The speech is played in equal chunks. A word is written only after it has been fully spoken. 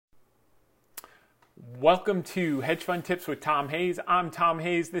Welcome to Hedge Fund Tips with Tom Hayes. I'm Tom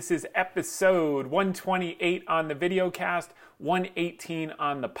Hayes. This is episode 128 on the videocast, 118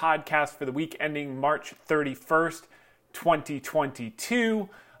 on the podcast for the week ending March 31st, 2022.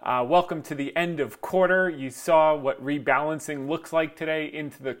 Welcome to the end of quarter. You saw what rebalancing looks like today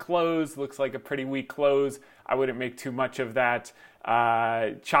into the close. Looks like a pretty weak close. I wouldn't make too much of that.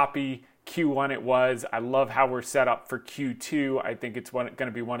 Choppy Q1 it was. I love how we're set up for Q2. I think it's going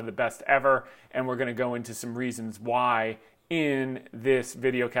to be one of the best ever, and we're going to go into some reasons why in this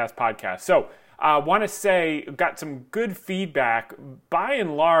videocast podcast. So I want to say, got some good feedback. By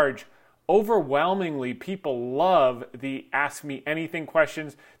and large, overwhelmingly, people love the Ask Me Anything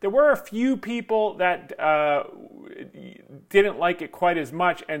questions. There were a few people that didn't like it quite as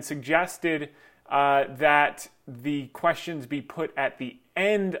much and suggested that the questions be put at the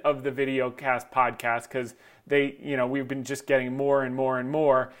end of the videocast podcast because we've been just getting more and more and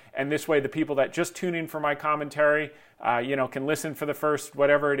more. And this way, the people that just tune in for my commentary, can listen for the first,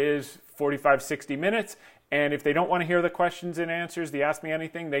 whatever it is, 45, 60 minutes. And if they don't want to hear the questions and answers, the Ask Me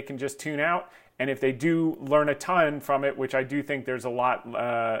Anything, they can just tune out. And if they do learn a ton from it, which I do think there's a lot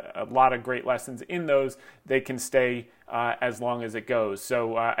of great lessons in those, they can stay as long as it goes.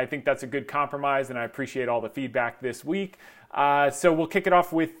 So I think that's a good compromise, and I appreciate all the feedback this week. So we'll kick it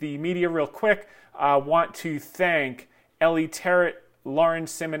off with the media real quick. Want to thank Ellie Terrett, Lauren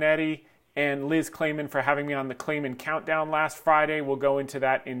Simonetti, and Liz Clayman for having me on the Clayman Countdown last Friday. We'll go into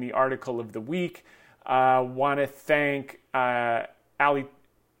that in the article of the week. Want to thank Allie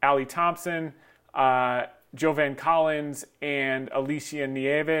Thompson, Jovan Collins, and Alicia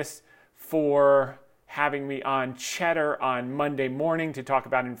Nieves for having me on Cheddar on Monday morning to talk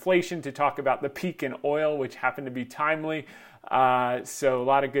about inflation, to talk about the peak in oil, which happened to be timely. So a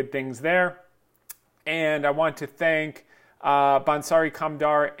lot of good things there. And I want to thank Bansari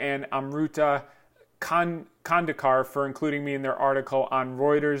Kamdar and Amruta Kandekar for including me in their article on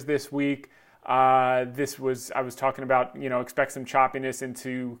Reuters this week. I was talking about, expect some choppiness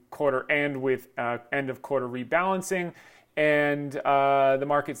into quarter end with end of quarter rebalancing, and the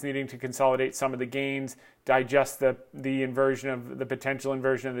market's needing to consolidate some of the gains, digest the potential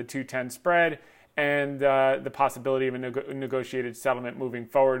inversion of the 210 spread, and the possibility of a negotiated settlement moving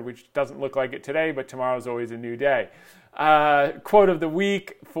forward, which doesn't look like it today, but tomorrow's always a new day. Quote of the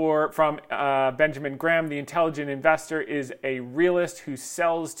week from Benjamin Graham: "The intelligent investor is a realist who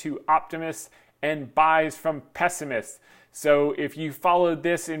sells to optimists and buys from pessimists." So if you followed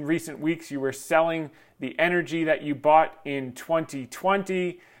this in recent weeks, you were selling the energy that you bought in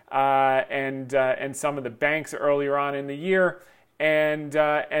 2020 and some of the banks earlier on in the year, and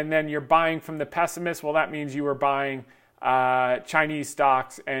then you're buying from the pessimists. Well, that means you were buying Chinese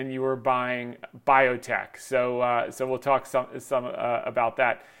stocks and you were buying biotech. So we'll talk some about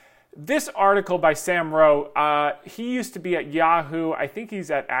that. This article by Sam Rowe, he used to be at Yahoo. I think he's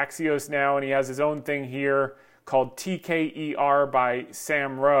at Axios now, and he has his own thing here called TKER by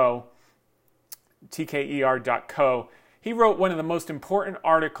Sam Rowe, TKER.co. He wrote one of the most important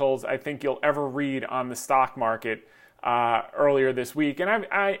articles I think you'll ever read on the stock market earlier this week. And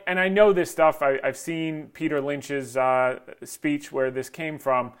I know this stuff. I've seen Peter Lynch's speech where this came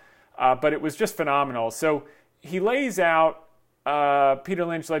from, but it was just phenomenal. So he lays out Peter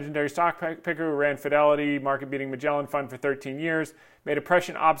Lynch, legendary stock picker who ran Fidelity, market-beating Magellan Fund for 13 years, made a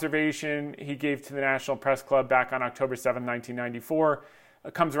prescient observation he gave to the National Press Club back on October 7, 1994.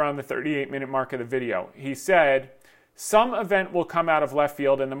 It comes around the 38-minute mark of the video. He said, "Some event will come out of left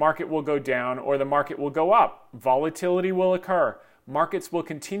field and the market will go down or the market will go up. Volatility will occur. Markets will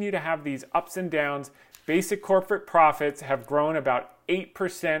continue to have these ups and downs. Basic corporate profits have grown about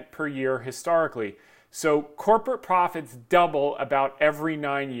 8% per year historically." So corporate profits double about every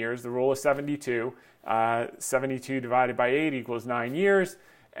 9 years. The rule of 72. 72 divided by 8 equals 9 years.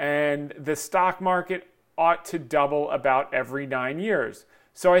 And the stock market ought to double about every 9 years.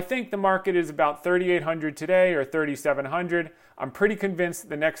 So I think the market is about 3,800 today or 3,700. I'm pretty convinced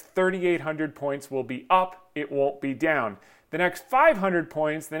the next 3,800 points will be up. It won't be down. The next 500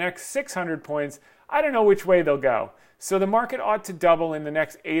 points, the next 600 points, I don't know which way they'll go. So the market ought to double in the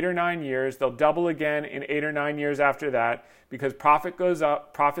next 8 or 9 years. They'll double again in 8 or 9 years after that because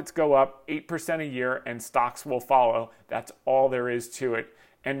profits go up 8% a year and stocks will follow. That's all there is to it.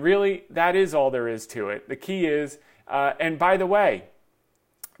 And really, that is all there is to it. The key is, and by the way,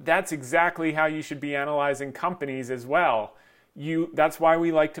 that's exactly how you should be analyzing companies as well. That's why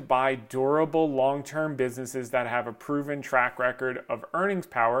we like to buy durable long-term businesses that have a proven track record of earnings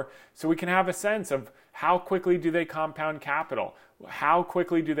power so we can have a sense of how quickly do they compound capital, how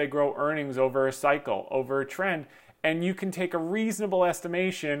quickly do they grow earnings over a cycle, over a trend, and you can take a reasonable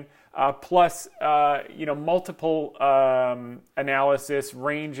estimation plus multiple analysis,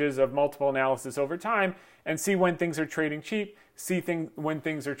 ranges of multiple analysis over time, and see when things are trading cheap, when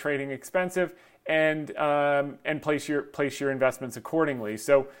things are trading expensive, and place your investments accordingly.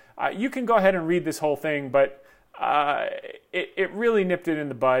 So you can go ahead and read this whole thing, but it really nipped it in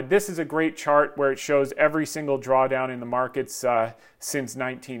the bud. This is a great chart where it shows every single drawdown in the markets since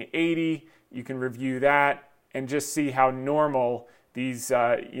 1980. You can review that and just see how normal these,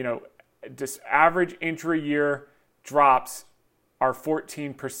 just average intra-year drops are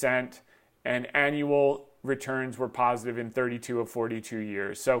 14%, and annual returns were positive in 32 of 42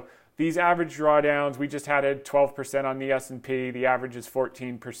 years. So these average drawdowns, we just had a 12% on the S&P. The average is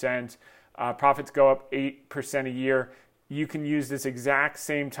 14%. Profits go up 8% a year. You can use this exact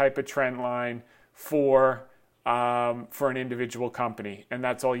same type of trend line for an individual company, and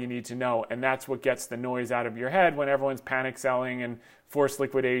that's all you need to know. And that's what gets the noise out of your head when everyone's panic selling and forced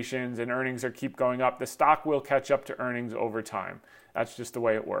liquidations and earnings keep going up. The stock will catch up to earnings over time. That's just the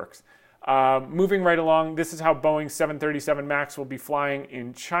way it works. Moving right along, this is how Boeing 737 MAX will be flying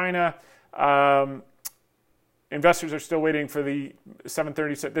in China. Investors are still waiting for the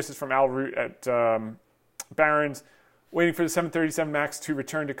 737. This is from Al Root at Barron's. Waiting for the 737 MAX to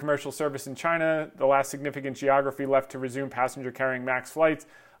return to commercial service in China, the last significant geography left to resume passenger-carrying MAX flights.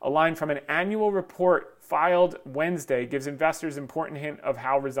 A line from an annual report filed Wednesday gives investors an important hint of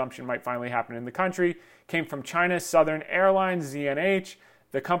how resumption might finally happen in the country. Came from China's Southern Airlines, ZNH.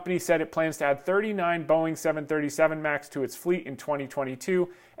 The company said it plans to add 39 Boeing 737 MAX to its fleet in 2022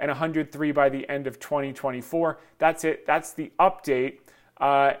 and 103 by the end of 2024. That's it. That's the update.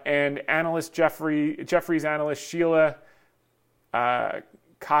 And Jefferies analyst Sheila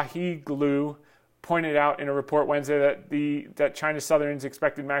Kahiglu pointed out in a report Wednesday that China Southern's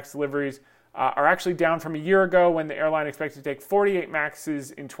expected MAX deliveries are actually down from a year ago, when the airline expected to take 48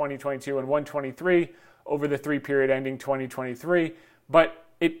 MAXs in 2022 and 123 over the 3-period ending 2023. But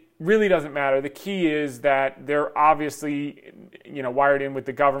it really doesn't matter. The key is that they're obviously, wired in with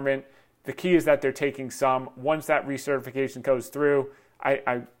the government. The key is that they're taking some. Once that recertification goes through,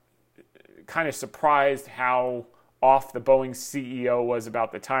 I kind of surprised how off the Boeing CEO was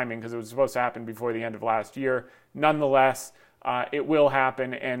about the timing, because it was supposed to happen before the end of last year. Nonetheless, it will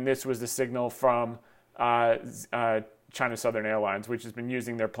happen, and this was the signal from China Southern Airlines, which has been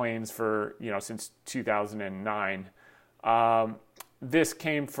using their planes for since 2009. This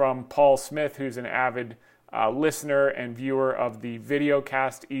came from Paul Smith, who's an avid listener and viewer of the video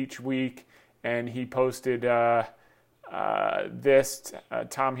cast each week, and he posted this.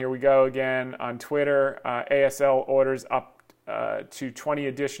 Tom, here we go again on Twitter. ASL orders up to 20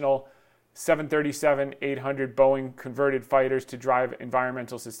 additional 737-800 Boeing converted fighters to drive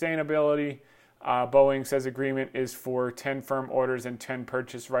environmental sustainability. Boeing says agreement is for 10 firm orders and 10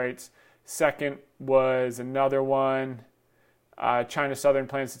 purchase rights. Second was another one. China Southern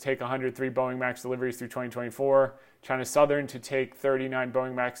plans to take 103 Boeing MAX deliveries through 2024. China Southern to take 39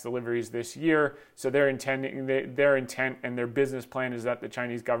 Boeing MAX deliveries this year. So their intent and their business plan is that the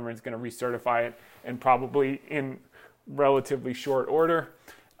Chinese government is going to recertify it, and probably in relatively short order.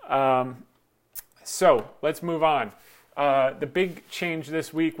 So let's move on. The big change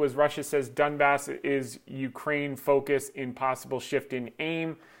this week was Russia says Donbass is Ukraine focus in possible shift in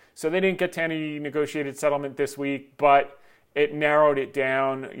aim. So they didn't get to any negotiated settlement this week, but it narrowed it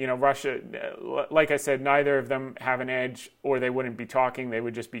down. Russia, like I said, neither of them have an edge, or they wouldn't be talking. They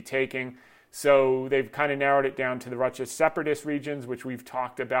would just be taking. So they've kind of narrowed it down to the Russia separatist regions, which we've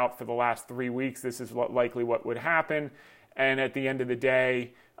talked about for the last 3 weeks. This is likely what would happen. And at the end of the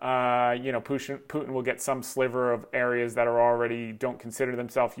day, Putin will get some sliver of areas that are already don't consider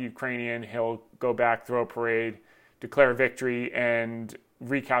themselves Ukrainian. He'll go back, throw a parade, declare victory, and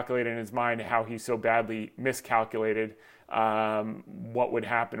recalculate in his mind how he so badly miscalculated what would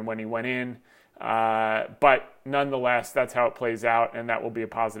happen when he went in. But nonetheless, that's how it plays out, and that will be a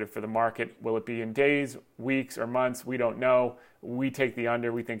positive for the market. Will it be in days, weeks, or months? We don't know. We take the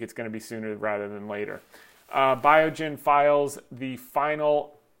under. We think it's going to be sooner rather than later. Biogen files the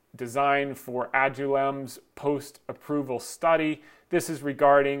final design for Adulem's post-approval study. This is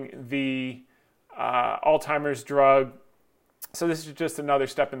regarding the Alzheimer's drug. So this is just another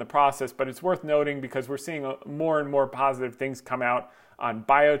step in the process, but it's worth noting because we're seeing more and more positive things come out on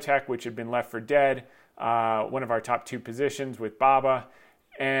biotech, which had been left for dead, one of our top 2 positions with BABA.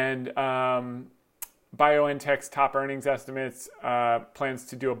 And BioNTech's top earnings estimates, plans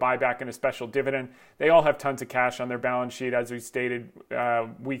to do a buyback and a special dividend. They all have tons of cash on their balance sheet. As we stated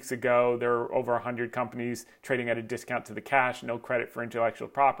weeks ago, there are over 100 companies trading at a discount to the cash, no credit for intellectual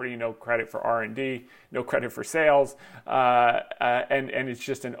property, no credit for R&D, no credit for sales, and it's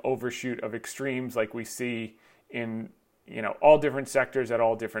just an overshoot of extremes like we see in all different sectors at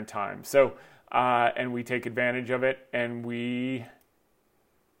all different times. So, and we take advantage of it, and we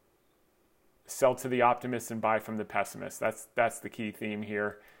sell to the optimists and buy from the pessimists. That's the key theme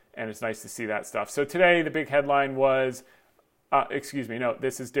here, and it's nice to see that stuff. So today, the big headline was, this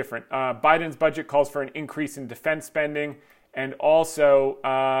is different. Biden's budget calls for an increase in defense spending, and also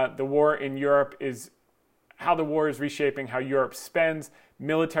the war in Europe is how the war is reshaping how Europe spends.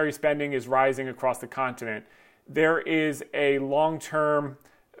 Military spending is rising across the continent. There is a long-term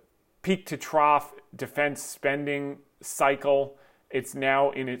peak to trough defense spending cycle. It's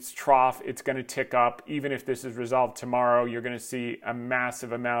now in its trough. It's going to tick up. Even if this is resolved tomorrow, you're going to see a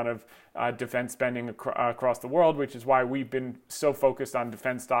massive amount of defense spending across the world, which is why we've been so focused on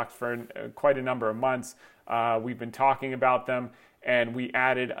defense stocks for quite a number of months. We've been talking about them, and we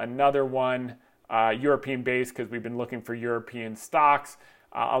added another one, European-based, because we've been looking for European stocks.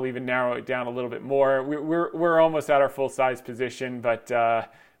 I'll even narrow it down a little bit more. We're almost at our full-size position, but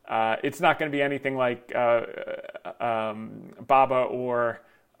it's not going to be anything like BABA or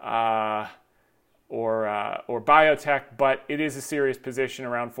biotech, but it is a serious position,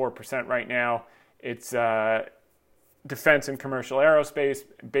 around 4% right now. It's defense and commercial aerospace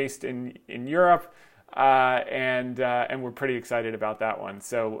based in Europe, and we're pretty excited about that one.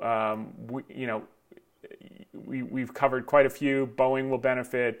 So we've covered quite a few. Boeing will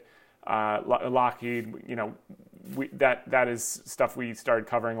benefit. Lockheed, that is stuff we started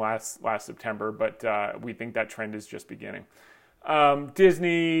covering last September, but we think that trend is just beginning.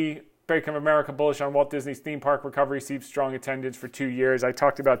 Disney, Bank of America bullish on Walt Disney's theme park recovery, received strong attendance for 2 years. I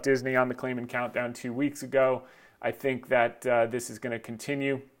talked about Disney on the Clayman Countdown 2 weeks ago. I think that this is going to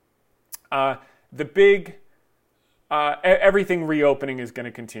continue. Everything reopening is going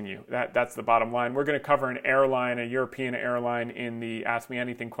to continue. That's the bottom line. We're going to cover an airline, a European airline, in the Ask Me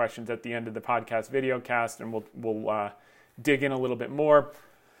Anything questions at the end of the podcast video cast, and we'll dig in a little bit more.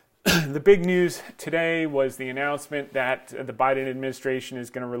 The big news today was the announcement that the Biden administration is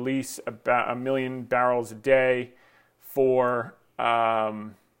going to release about 1 million barrels a day for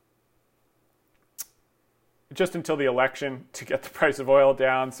just until the election, to get the price of oil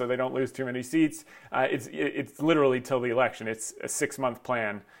down so they don't lose too many seats. It's literally till the election. It's a 6-month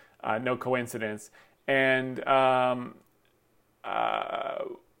plan, no coincidence. And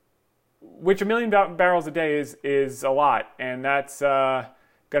which 1 million barrels a day is a lot, and that's going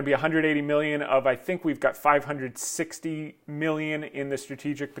to be 180 million of, I think we've got 560 million in the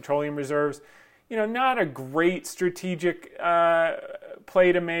strategic petroleum reserves. Not a great strategic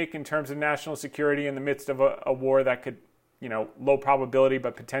play to make in terms of national security in the midst of a war that could, low probability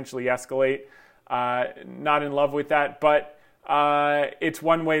but potentially escalate. Not in love with that, but it's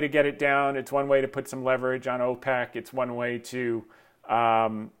one way to get it down. It's one way to put some leverage on OPEC. It's one way to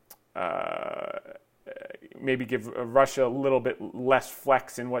maybe give Russia a little bit less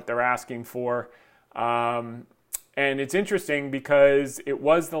flex in what they're asking for. And it's interesting because it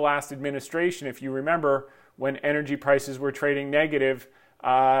was the last administration, if you remember, when energy prices were trading negative,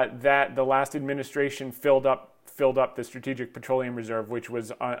 that the last administration filled up the Strategic Petroleum Reserve, which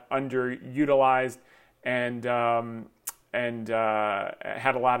was underutilized and had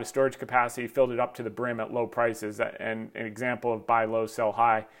a lot of storage capacity, filled it up to the brim at low prices. And an example of buy low, sell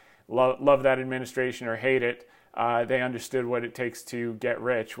high. Love that administration or hate it. They understood what it takes to get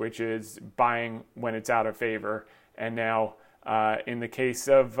rich, which is buying when it's out of favor. And now, in the case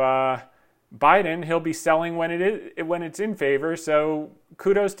of Biden, he'll be selling when it's in favor. So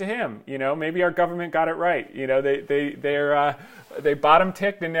kudos to him. Maybe our government got it right. They bottom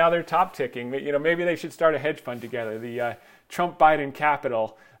ticked and now they're top ticking. Maybe they should start a hedge fund together. The Trump Biden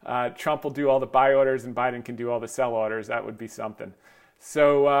Capital. Trump will do all the buy orders and Biden can do all the sell orders. That would be something.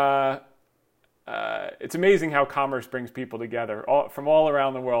 So it's amazing how commerce brings people together from all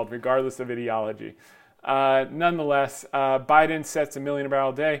around the world, regardless of ideology. Nonetheless, Biden sets 1 million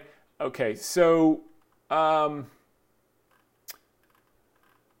barrel a day. Okay, so the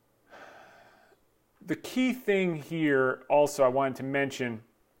key thing here also I wanted to mention,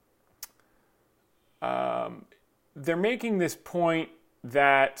 they're making this point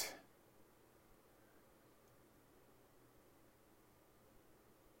that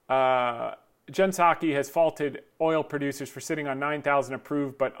Jen Psaki has faulted oil producers for sitting on 9,000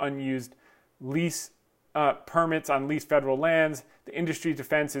 approved but unused lease permits on leased federal lands. The industry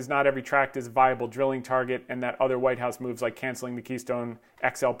defense is not every tract is a viable drilling target, and that other White House moves like canceling the Keystone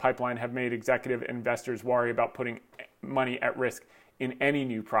XL pipeline have made executive investors worry about putting money at risk in any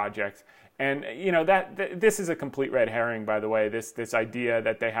new project. And this is a complete red herring, by the way, this idea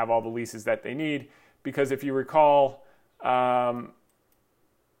that they have all the leases that they need, because if you recall, right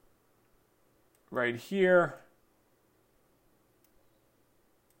here,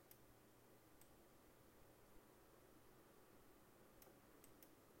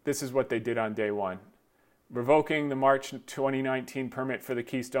 this is what they did on day one. Revoking the March 2019 permit for the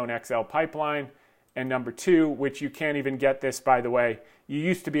Keystone XL pipeline. And number two, which you can't even get this, by the way, you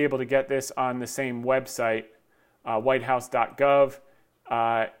used to be able to get this on the same website, whitehouse.gov.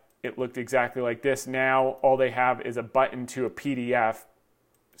 It looked exactly like this. Now all they have is a button to a PDF,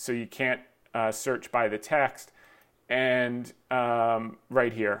 so you can't search by the text. And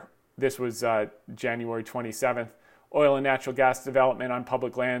right here, this was January 27th. Oil and natural gas development on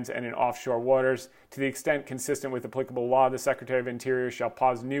public lands and in offshore waters. To the extent consistent with applicable law, the Secretary of Interior shall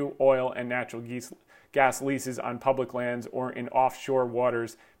pause new oil and natural gas leases on public lands or in offshore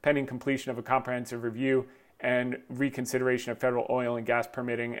waters pending completion of a comprehensive review and reconsideration of federal oil and gas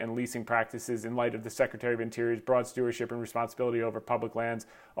permitting and leasing practices in light of the Secretary of Interior's broad stewardship and responsibility over public lands,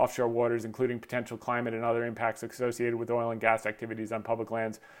 offshore waters, including potential climate and other impacts associated with oil and gas activities on public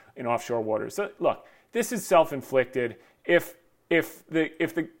lands in offshore waters. So look, this is self-inflicted. If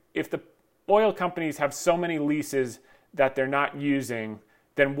the oil companies have so many leases that they're not using,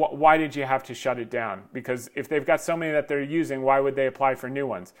 then why did you have to shut it down? Because if they've got so many that they're using, why would they apply for new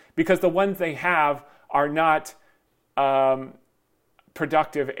ones? Because the ones they have are not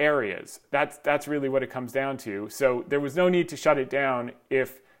productive areas. That's really what it comes down to. So there was no need to shut it down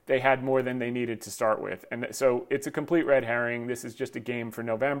if they had more than they needed to start with. And so it's a complete red herring. This is just a game for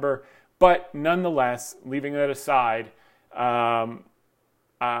November. But nonetheless, leaving that aside,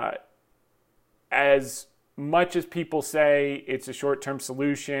 as much as people say it's a short-term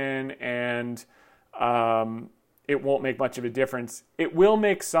solution and it won't make much of a difference, it will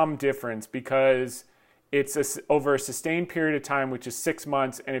make some difference because it's over a sustained period of time, which is 6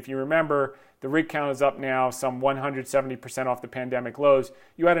 months. And if you remember, the rig count is up now some 170% off the pandemic lows.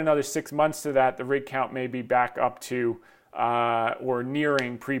 You add another 6 months to that, the rig count may be back up to or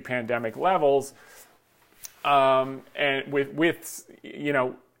nearing pre-pandemic levels. And with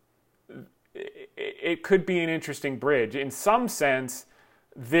it could be an interesting bridge. In some sense,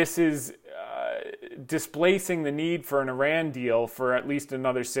 this is displacing the need for an Iran deal for at least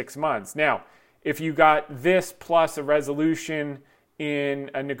another 6 months. Now, if you got this plus a resolution in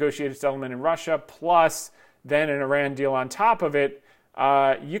a negotiated settlement in Russia, plus then an Iran deal on top of it,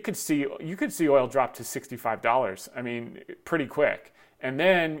 you could see oil drop to $65. I mean, pretty quick. And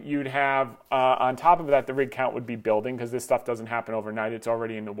then you'd have, on top of that, the rig count would be building because this stuff doesn't happen overnight. It's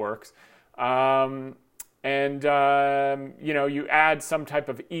already in the works. You add some type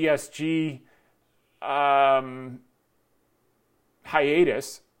of ESG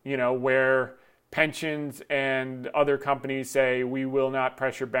hiatus, where pensions and other companies say we will not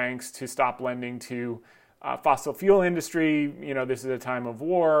pressure banks to stop lending to fossil fuel industry. This is a time of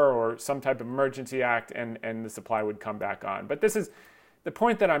war or some type of emergency act, and the supply would come back on. But this is the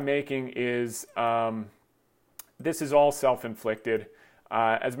point that I'm making is this is all self-inflicted.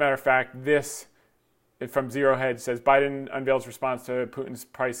 As a matter of fact, this from Zero Hedge says Biden unveils response to Putin's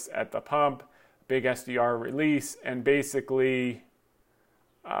price at the pump, big SDR release, and basically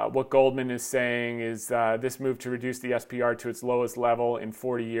what Goldman is saying is this move to reduce the SPR to its lowest level in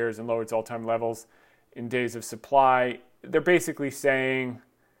 40 years and lower its all-time levels in days of supply. They're basically saying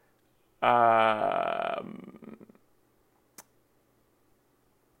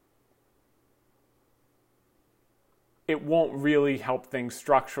it won't really help things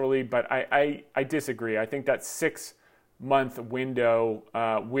structurally, but I disagree. I think that 6 month window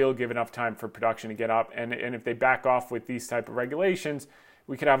will give enough time for production to get up. And if they back off with these type of regulations,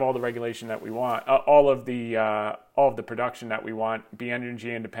 we could have all the regulation that we want, all of the production that we want, be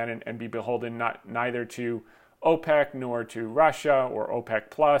energy independent and be beholden neither to OPEC nor to Russia or OPEC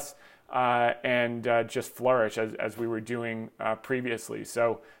plus, and just flourish as we were doing previously.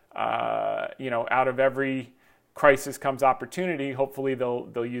 So, out of every crisis comes opportunity. Hopefully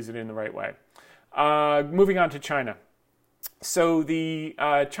they'll use it in the right way. Moving on to China. So the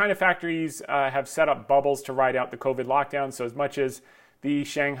China factories have set up bubbles to ride out the COVID lockdown. So as much as the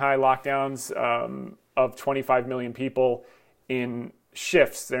Shanghai lockdowns of 25 million people in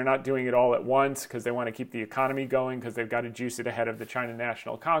shifts, they're not doing it all at once because they want to keep the economy going because they've got to juice it ahead of the China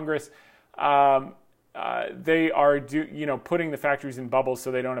National Congress. they are putting the factories in bubbles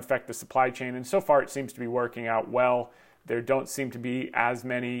so they don't affect the supply chain. And so far, it seems to be working out well. There don't seem to be as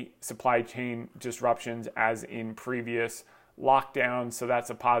many supply chain disruptions as in previous lockdowns, so that's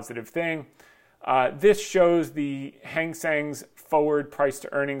a positive thing. This shows the Hang Seng's forward price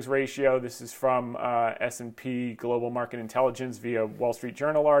to earnings ratio. This is from S&P Global Market Intelligence via Wall Street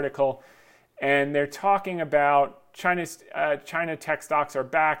Journal article. And they're talking about China tech stocks are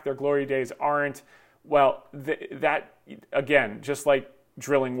back, their glory days aren't. Well, that, again, just like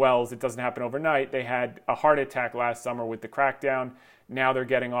drilling wells, it doesn't happen overnight. They had a heart attack last summer with the crackdown. Now they're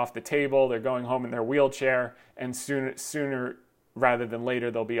getting off the table. They're going home in their wheelchair. And sooner rather than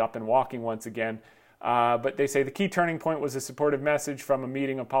later, they'll be up and walking once again. But they say the key turning point was a supportive message from a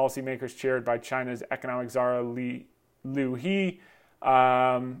meeting of policymakers chaired by China's economic czar Liu He.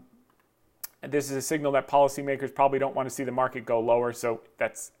 This is a signal that policymakers probably don't want to see the market go lower. So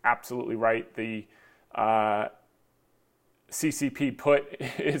that's absolutely right. The CCP put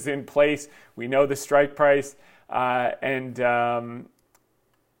is in place. We know the strike price, given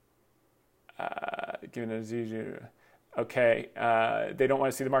they don't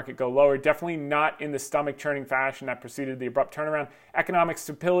want to see the market go lower. Definitely not in the stomach-churning fashion that preceded the abrupt turnaround. Economic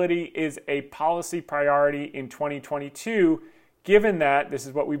stability is a policy priority in 2022, given that, this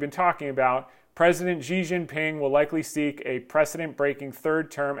is what we've been talking about, President Xi Jinping will likely seek a precedent-breaking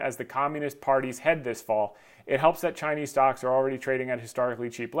third term as the Communist Party's head this fall. It helps that Chinese stocks are already trading at historically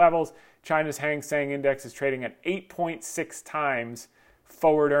cheap levels. China's Hang Seng Index is trading at 8.6 times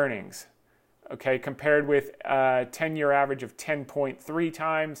forward earnings, okay, compared with a 10-year average of 10.3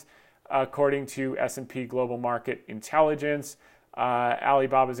 times, according to S&P Global Market Intelligence.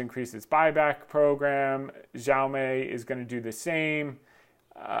 Alibaba's increased its buyback program. Xiaomi is going to do the same,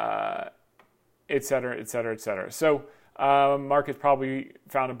 et cetera, et cetera, et cetera. So markets probably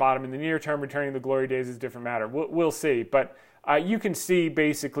found a bottom in the near term. Returning to the glory days is a different matter. We'll see. But you can see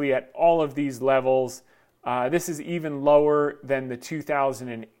basically at all of these levels, this is even lower than the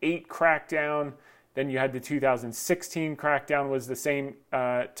 2008 crackdown. Then you had the 2016 crackdown was the same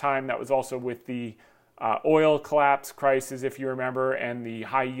time. That was also with the oil collapse crisis, if you remember, and the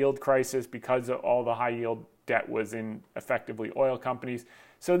high yield crisis because of all the high yield debt was in effectively oil companies.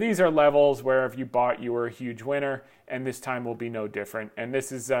 So these are levels where if you bought, you were a huge winner, and this time will be no different. And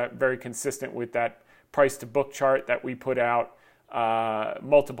this is very consistent with that price to book chart that we put out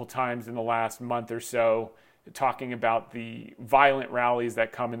multiple times in the last month or so, talking about the violent rallies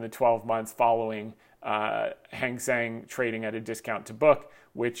that come in the 12 months following Hang Seng trading at a discount to book,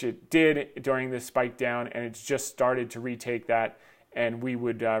 which it did during this spike down, and it's just started to retake that. And we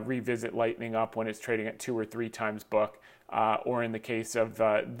would revisit lightening up when it's trading at 2 or 3 times book, or in the case of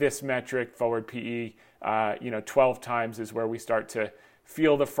this metric, forward PE, 12 times is where we start to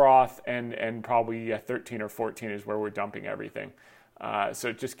feel the froth, and probably 13 or 14 is where we're dumping everything. So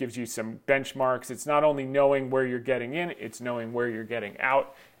it just gives you some benchmarks. It's not only knowing where you're getting in, it's knowing where you're getting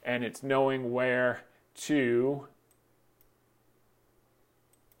out, and it's knowing where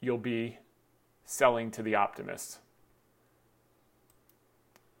you'll be selling to the optimists.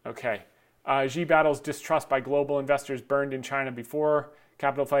 Okay. Xi battles distrust by global investors burned in China before.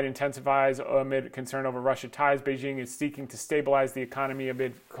 Capital flight intensifies amid concern over Russia ties. Beijing is seeking to stabilize the economy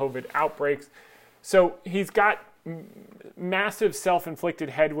amid COVID outbreaks. So he's got massive self-inflicted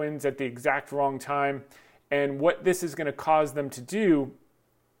headwinds at the exact wrong time. And what this is going to cause them to do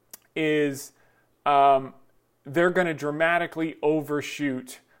is they're going to dramatically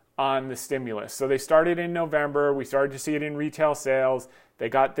overshoot on the stimulus. So they started in November. We started to see it in retail sales. They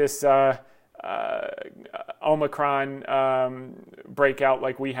got this Omicron breakout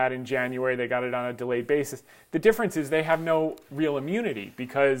like we had in January. They got it on a delayed basis. The difference is they have no real immunity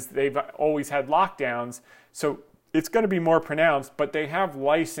because they've always had lockdowns. So it's going to be more pronounced, but they have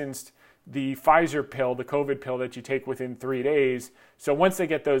licensed the Pfizer pill, the COVID pill that you take within 3 days. So once they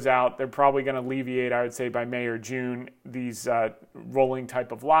get those out, they're probably going to alleviate, I would say, by May or June, these rolling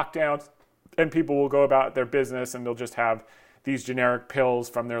type of lockdowns. And people will go about their business and they'll just have these generic pills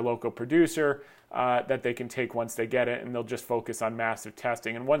from their local producer that they can take once they get it, and they'll just focus on massive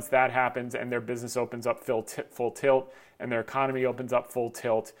testing. And once that happens and their business opens up full tilt and their economy opens up full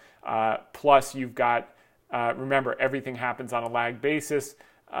tilt, plus you've got, remember, everything happens on a lag basis.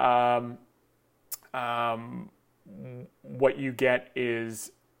 What you get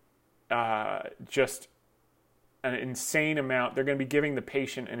is just an insane amount. They're going to be giving the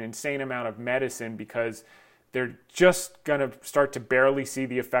patient an insane amount of medicine because they're just going to start to barely see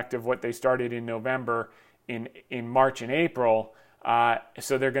the effect of what they started in November in March and April.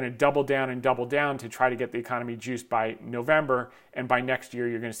 So they're going to double down to try to get the economy juiced by November. And by next year,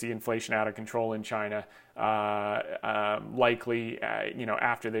 you're going to see inflation out of control in China, likely,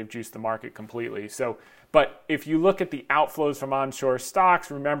 after they've juiced the market completely. So, but if you look at the outflows from onshore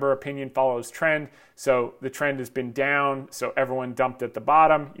stocks, remember opinion follows trend. So the trend has been down. So everyone dumped at the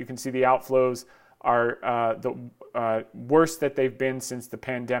bottom. You can see the outflows are the worst that they've been since the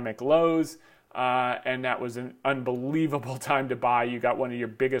pandemic lows. And that was an unbelievable time to buy. You got one of your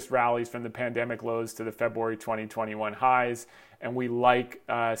biggest rallies from the pandemic lows to the February 2021 highs. And we like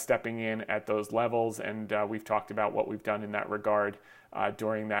stepping in at those levels. And we've talked about what we've done in that regard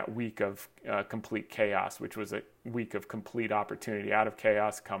during that week of complete chaos, which was a week of complete opportunity. Out of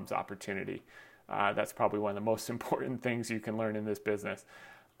chaos comes opportunity. That's probably one of the most important things you can learn in this business.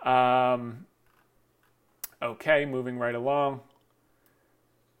 Okay, moving right along.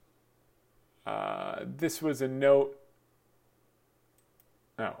 This was a note.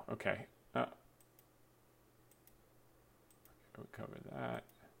 Oh, okay. We'll cover that.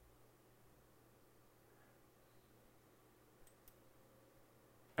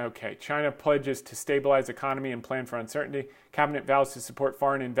 Okay, China pledges to stabilize economy and plan for uncertainty. Cabinet vows to support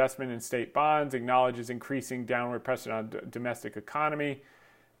foreign investment in state bonds, acknowledges increasing downward pressure on domestic economy.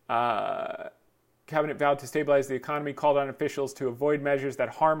 Cabinet vowed to stabilize the economy, called on officials to avoid measures that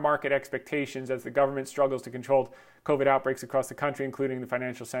harm market expectations as the government struggles to control COVID outbreaks across the country, including the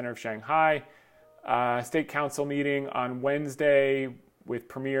financial center of Shanghai. State Council meeting on Wednesday with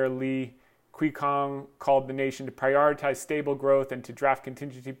Premier Li Keqiang called the nation to prioritize stable growth and to draft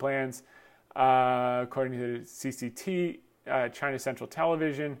contingency plans, according to the CCT, China Central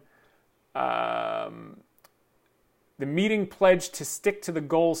Television. The meeting pledged to stick to the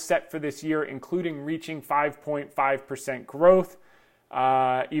goals set for this year, including reaching 5.5% growth,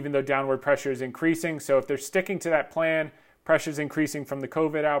 even though downward pressure is increasing. So if they're sticking to that plan, pressure is increasing from the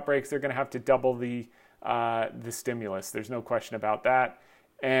COVID outbreaks, they're going to have to double the stimulus. There's no question about that.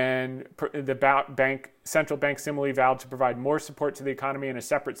 And the central bank similarly vowed to provide more support to the economy in a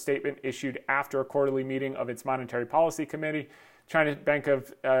separate statement issued after a quarterly meeting of its Monetary Policy Committee.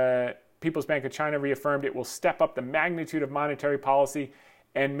 People's Bank of China reaffirmed it will step up the magnitude of monetary policy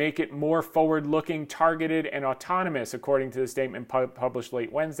and make it more forward-looking, targeted, and autonomous, according to the statement published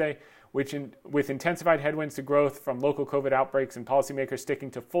late Wednesday, with intensified headwinds to growth from local COVID outbreaks and policymakers sticking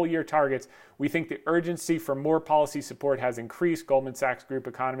to full-year targets, we think the urgency for more policy support has increased, Goldman Sachs Group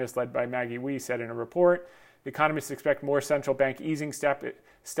economists led by Maggie Wee said in a report. The economists expect more central bank easing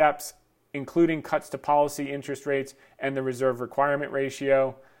steps, including cuts to policy interest rates and the reserve requirement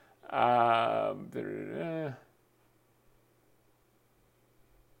ratio.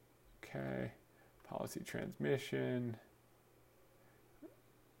 Okay, policy transmission.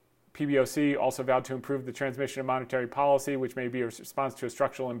 PBOC also vowed to improve the transmission of monetary policy, which may be a response to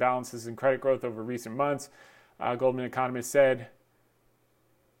structural imbalances in credit growth over recent months. Goldman economists said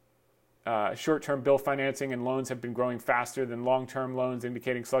short-term bill financing and loans have been growing faster than long-term loans,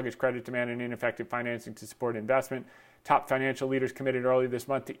 indicating sluggish credit demand and ineffective financing to support investment. Top financial leaders committed early this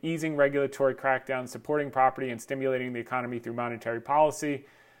month to easing regulatory crackdowns, supporting property, and stimulating the economy through monetary policy.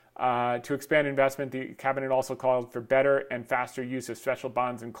 To expand investment, the cabinet also called for better and faster use of special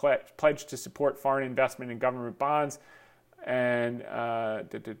bonds and pledged to support foreign investment in government bonds. And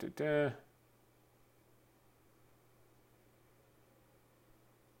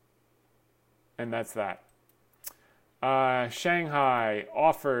and that's that. Shanghai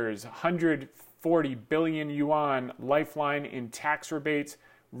offers 140 billion yuan lifeline in tax rebates,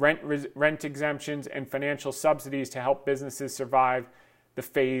 rent exemptions, and financial subsidies to help businesses survive the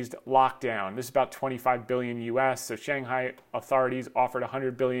phased lockdown. This is about 25 billion US. So Shanghai authorities offered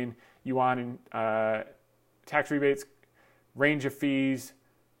 100 billion yuan in tax rebates, range of fees,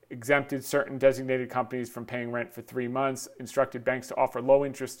 exempted certain designated companies from paying rent for 3 months, instructed banks to offer low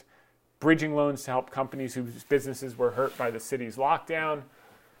interest bridging loans to help companies whose businesses were hurt by the city's lockdown.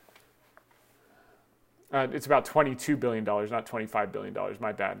 It's about $22 billion, not $25 billion.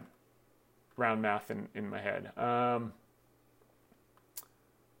 My bad. Round math in my head.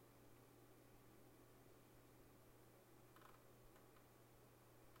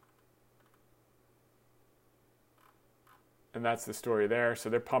 And that's the story there. So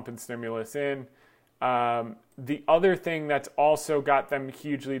they're pumping stimulus in. The other thing that's also got them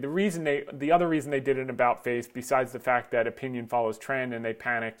hugely, the other reason they did an about face, besides the fact that opinion follows trend and they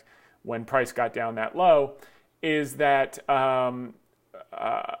panicked when price got down that low, is that the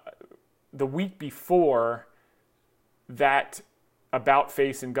week before that about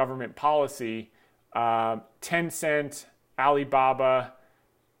face in government policy, Tencent, Alibaba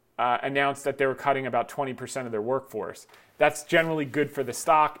announced that they were cutting about 20% of their workforce. That's generally good for the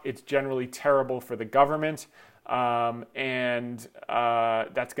stock. It's generally terrible for the government. And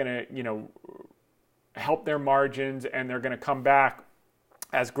that's going to, help their margins, and they're going to come back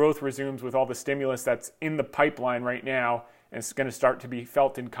as growth resumes with all the stimulus that's in the pipeline right now, and it's going to start to be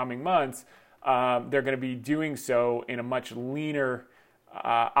felt in coming months. They're going to be doing so in a much leaner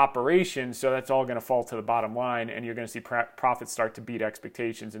operation, so that's all going to fall to the bottom line, and you're going to see profits start to beat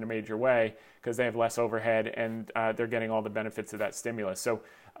expectations in a major way because they have less overhead, and they're getting all the benefits of that stimulus. So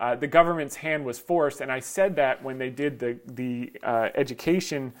the government's hand was forced, and I said that when they did the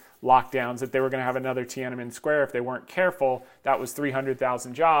education lockdowns, that they were going to have another Tiananmen Square if they weren't careful. That was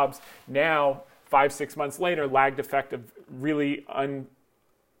 300,000 jobs. Now, 5-6 months later, lagged effect of really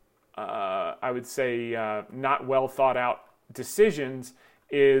I would say not well thought out decisions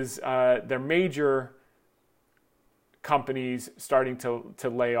is their major companies starting to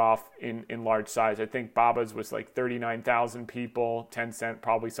lay off in large size. I think Baba's was like 39,000 people, Tencent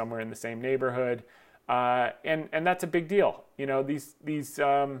probably somewhere in the same neighborhood, and that's a big deal.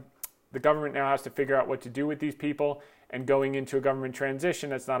 The government now has to figure out what to do with these people, and going into a government transition,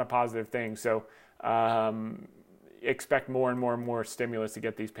 that's not a positive thing. So expect more and more and more stimulus to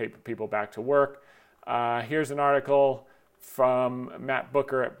get these people back to work. Here's an article from Matt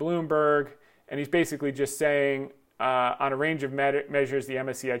Booker at Bloomberg, and he's basically just saying, on a range of measures, the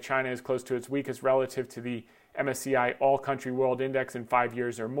MSCI China is close to its weakest relative to the MSCI All-Country World Index in 5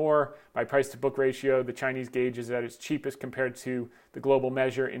 years or more. By price-to-book ratio, the Chinese gauge is at its cheapest compared to the global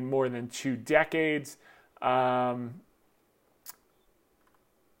measure in more than 2 decades. And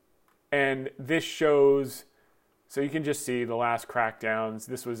this shows, so you can just see the last crackdowns.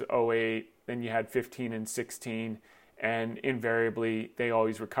 This was 2008, then you had 15 and 16. And invariably, they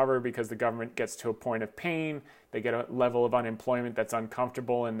always recover because the government gets to a point of pain. They get a level of unemployment that's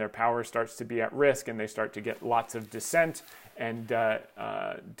uncomfortable, and their power starts to be at risk, and they start to get lots of dissent and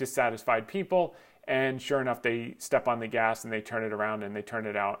dissatisfied people. And sure enough, they step on the gas and they turn it around, and they turn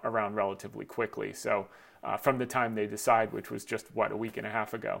it around relatively quickly. So from the time they decide, which was just, a week and a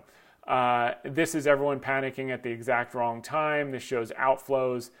half ago. This is everyone panicking at the exact wrong time. This shows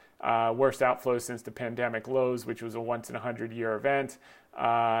outflows. Worst outflows since the pandemic lows, which was a once-in-a-100-year event.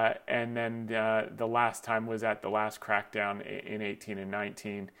 And then the last time was at the last crackdown in 18 and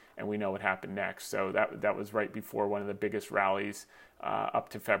 19, and we know what happened next. So that was right before one of the biggest rallies up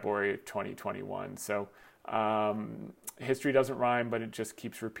to February of 2021. So history doesn't rhyme, but it just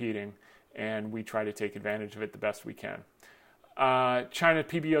keeps repeating, and we try to take advantage of it the best we can. China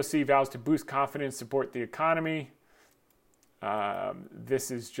PBOC vows to boost confidence, support the economy.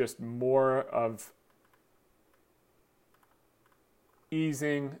 This is just more of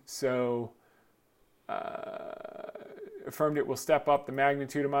easing. So affirmed it will step up the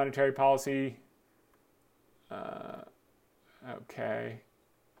magnitude of monetary policy. Okay.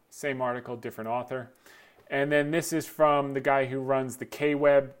 Same article, different author. And then this is from the guy who runs the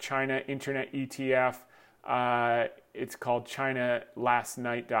KWEB China Internet ETF. It's called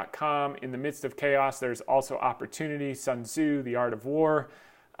ChinaLastNight.com. In the midst of chaos, there's also opportunity. Sun Tzu, The Art of War.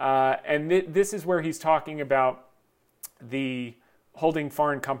 And this is where he's talking about the Holding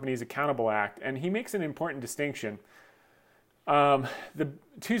Foreign Companies Accountable Act. And he makes an important distinction. The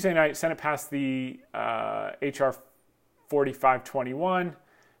Tuesday night, Senate passed the H.R. 4521.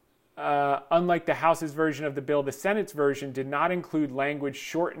 Unlike the House's version of the bill, the Senate's version did not include language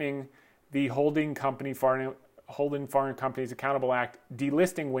shortening the Holding Foreign Companies Accountable Act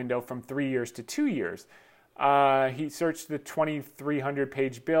delisting window from 3 years to 2 years. He searched the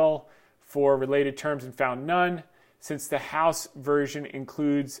 2,300-page bill for related terms and found none. Since the House version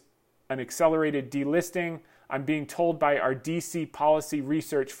includes an accelerated delisting, I'm being told by our DC policy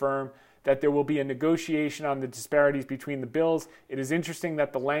research firm that there will be a negotiation on the disparities between the bills. It is interesting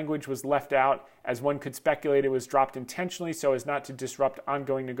that the language was left out, as one could speculate it was dropped intentionally so as not to disrupt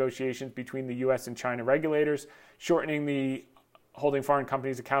ongoing negotiations between the U.S. and China regulators. Shortening the Holding Foreign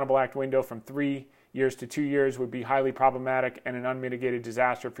Companies Accountable Act window from 3 years to 2 years would be highly problematic and an unmitigated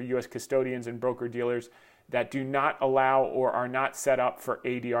disaster for U.S. custodians and broker-dealers that do not allow or are not set up for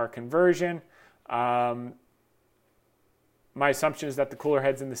ADR conversion. My assumption is that the cooler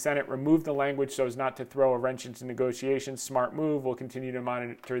heads in the Senate removed the language so as not to throw a wrench into negotiations. Smart move. We'll continue to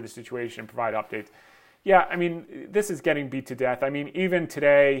monitor the situation and provide updates. Yeah, I mean, this is getting beat to death. I mean, even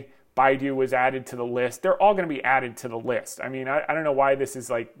today, Baidu was added to the list. They're all going to be added to the list. I mean, I don't know why this is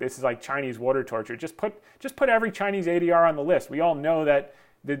like Chinese water torture. Just put every Chinese ADR on the list. We all know that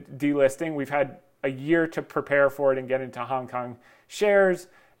the delisting, we've had a year to prepare for it and get into Hong Kong shares.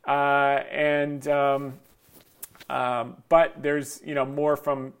 But there's more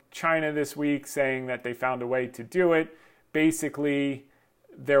from China this week saying that they found a way to do it. basically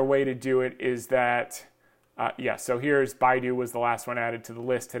their way to do it is that, so here's Baidu was the last one added to the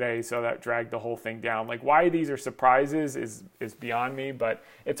list today, so that dragged the whole thing down. Like, why these are surprises is beyond me, but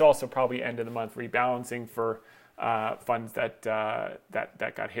it's also probably end of the month rebalancing for funds that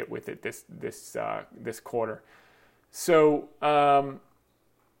got hit with it this quarter. So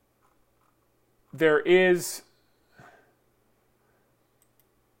there is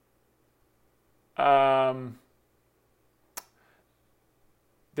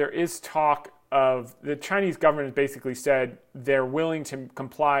talk of the Chinese government has basically said they're willing to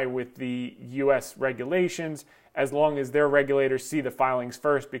comply with the U.S. regulations as long as their regulators see the filings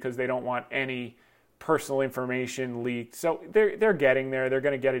first, because they don't want any personal information leaked. So they're getting there. They're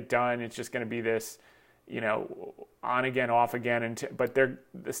going to get it done. It's just going to be this, on again, off again. But the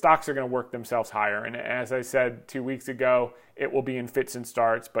stocks are going to work themselves higher. And as I said 2 weeks ago, it will be in fits and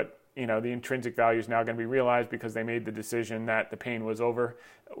starts. But the intrinsic value is now going to be realized because they made the decision that the pain was over.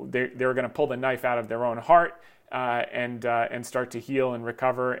 They're going to pull the knife out of their own heart and start to heal and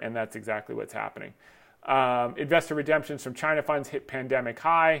recover, and that's exactly what's happening. Investor redemptions from China funds hit pandemic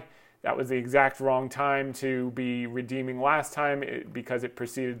high. That was the exact wrong time to be redeeming last time because it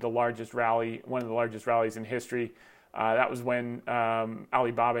preceded one of the largest rallies in history. That was when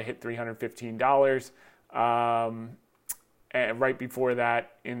Alibaba hit $315. And right before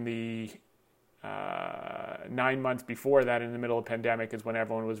that, in the 9 months before that, in the middle of the pandemic, is when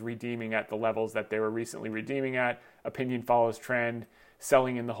everyone was redeeming at the levels that they were recently redeeming at. Opinion follows trend,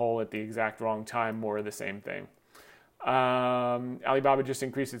 selling in the hole at the exact wrong time, more of the same thing. Alibaba just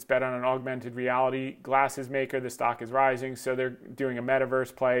increased its bet on an augmented reality glasses maker. The stock is rising, so they're doing a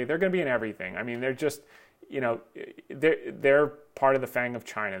metaverse play. They're going to be in everything. I mean, they're just, they're part of the FANG of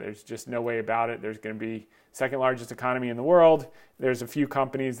China. There's just no way about it. There's going to be second largest economy in the world. There's a few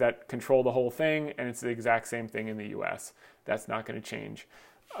companies that control the whole thing, and it's the exact same thing in the U.S. That's not going to change.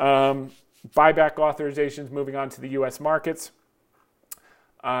 Buyback authorizations moving on to the U.S. markets.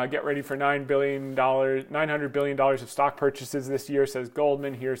 Get ready for $900 billion of stock purchases this year, says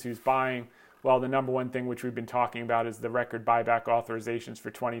Goldman. Here's who's buying. Well, the number one thing which we've been talking about is the record buyback authorizations for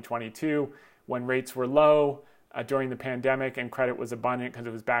 2022. When rates were low during the pandemic and credit was abundant because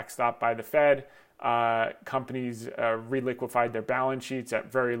it was backstopped by the Fed, companies reliquified their balance sheets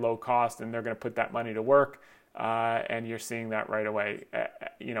at very low cost, and they're going to put that money to work. And you're seeing that right away.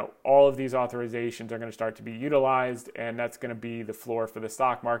 All of these authorizations are going to start to be utilized, and that's going to be the floor for the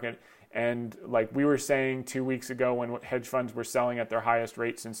stock market. And like we were saying 2 weeks ago, when hedge funds were selling at their highest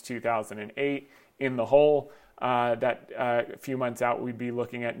rate since 2008 in the hole, that a few months out we'd be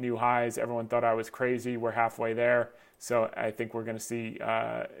looking at new highs. Everyone thought I was crazy. We're halfway there. So I think we're going to see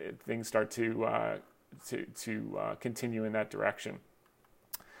things start to continue in that direction.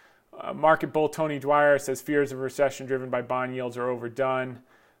 Market bull Tony Dwyer says fears of recession driven by bond yields are overdone.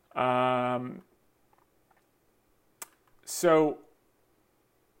 So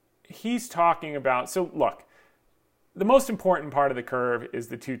he's talking about, so look, the most important part of the curve is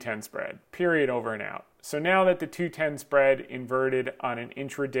the 210 spread, period, over and out. So now that the 210 spread inverted on an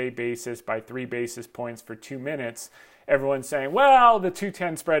intraday basis by 3 basis points for 2 minutes, everyone's saying, well, the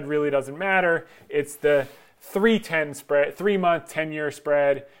 210 spread really doesn't matter. It's the 310 spread, 3-month, 10-year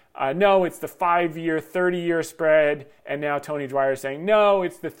spread. No, it's the 5-year, 30-year spread. And now Tony Dwyer is saying, no,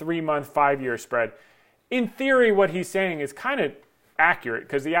 it's the 3-month, 5-year spread. In theory, what he's saying is kind of accurate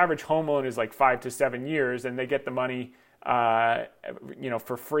because the average home loan is like 5 to 7 years, and they get the money,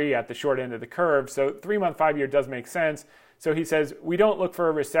 for free at the short end of the curve. So 3-month, 5-year does make sense. So he says we don't look for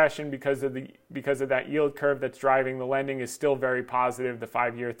a recession because of that yield curve that's driving the lending is still very positive. The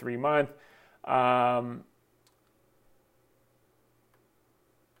 5-year, 3-month.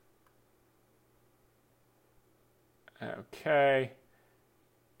 Okay.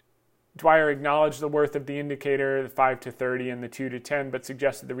 Dwyer acknowledged the worth of the indicator, the 5 to 30 and the 2 to 10, but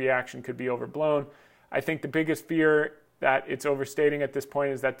suggested the reaction could be overblown. I think the biggest fear that it's overstating at this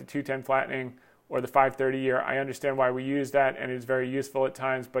point is that the 210 flattening or the 530 year. I understand why we use that, and it's very useful at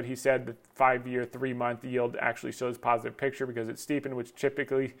times, but he said the 5-year, 3-month yield actually shows a positive picture because it's steepened, which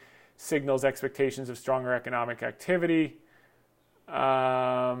typically signals expectations of stronger economic activity.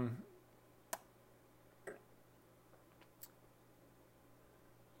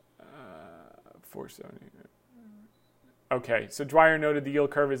 Okay, so Dwyer noted the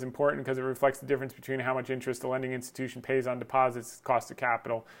yield curve is important because it reflects the difference between how much interest the lending institution pays on deposits, cost of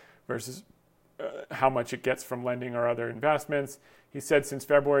capital, versus how much it gets from lending or other investments. He said since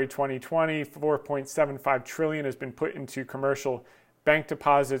February 2020, $4.75 trillion has been put into commercial bank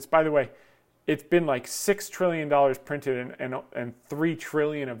deposits. By the way, it's been like $6 trillion printed, and $3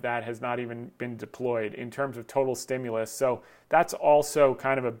 trillion of that has not even been deployed in terms of total stimulus. So that's also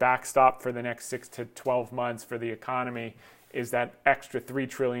kind of a backstop for the next 6 to 12 months for the economy, is that extra $3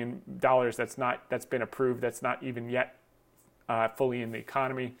 trillion that's been approved, that's not even yet fully in the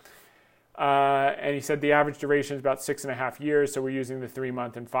economy. And he said the average duration is about 6.5 years, so we're using the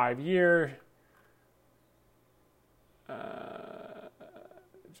 3-month and 5-year.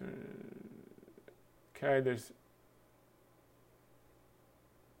 Okay, there's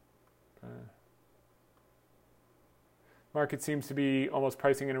market seems to be almost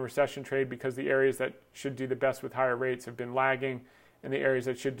pricing in a recession trade because the areas that should do the best with higher rates have been lagging, and the areas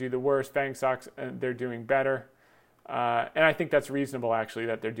that should do the worst, FANG stocks, they're doing better. And I think that's reasonable, actually,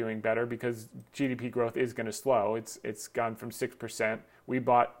 that they're doing better because GDP growth is going to slow. It's gone from 6%. We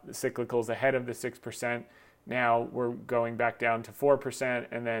bought the cyclicals ahead of the 6%. Now we're going back down to 4%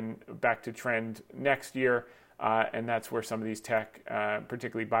 and then back to trend next year. And that's where some of these tech,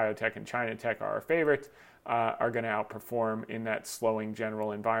 particularly biotech and China tech, are our favorites, are going to outperform in that slowing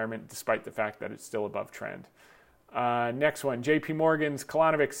general environment, despite the fact that it's still above trend. Next one, JP Morgan's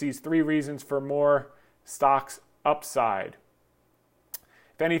Kalanovic sees 3 reasons for more stocks upside.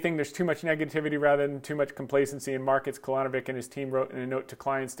 If anything, there's too much negativity rather than too much complacency in markets. Kalanovic and his team wrote in a note to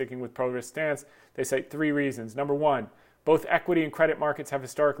clients sticking with pro-risk stance. They cite 3 reasons. Number 1, both equity and credit markets have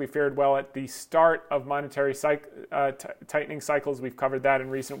historically fared well at the start of monetary tightening cycles. We've covered that in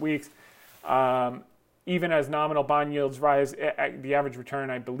recent weeks. Even as nominal bond yields rise, the average return,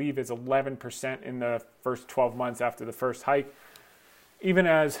 I believe, is 11% in the first 12 months after the first hike. Even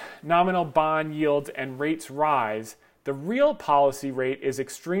as nominal bond yields and rates rise, the real policy rate is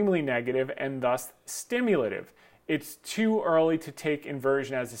extremely negative and thus stimulative. It's too early to take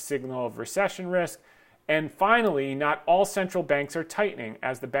inversion as a signal of recession risk. And finally, not all central banks are tightening,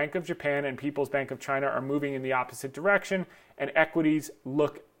 as the Bank of Japan and People's Bank of China are moving in the opposite direction, and equities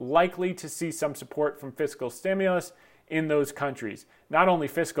look likely to see some support from fiscal stimulus in those countries. Not only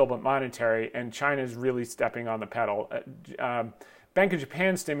fiscal, but monetary, and China is really stepping on the pedal. Bank of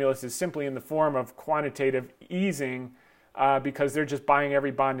Japan stimulus is simply in the form of quantitative easing because they're just buying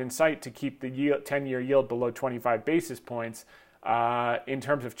every bond in sight to keep the 10-year yield below 25 basis points. In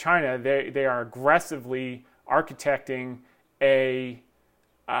terms of China, they are aggressively architecting a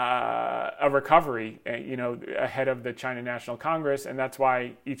recovery, ahead of the China National Congress, and that's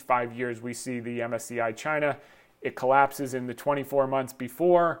why each 5 years we see the MSCI China. It collapses in the 24 months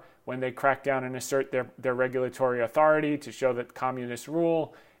before, when they crack down and assert their regulatory authority to show that communists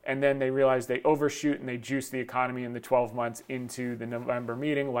rule, and then they realize they overshoot and they juice the economy in the 12 months into the November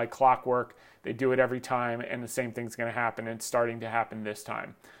meeting like clockwork. They do it every time, and the same thing's going to happen, and it's starting to happen this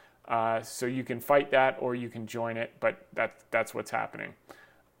time. So you can fight that or you can join it, but that's what's happening.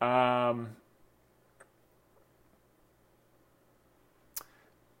 The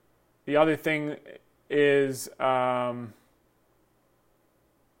other thing is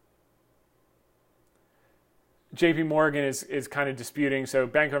JP Morgan is kind of disputing. So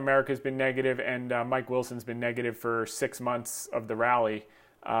Bank of America has been negative, and Mike Wilson's been negative for 6 months of the rally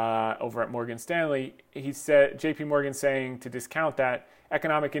over at Morgan Stanley. He said, JP Morgan saying to discount that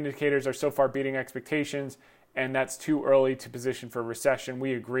economic indicators are so far beating expectations, and that's too early to position for recession.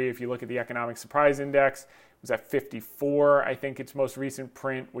 We agree. If you look at the economic surprise index, it was at 54, I think its most recent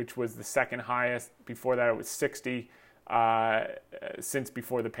print, which was the second highest. Before that, it was 60 since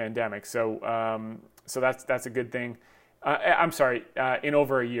before the pandemic. So that's a good thing. In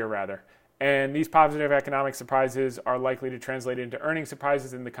over a year, rather. And these positive economic surprises are likely to translate into earnings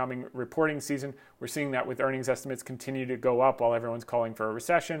surprises in the coming reporting season. We're seeing that with earnings estimates continue to go up while everyone's calling for a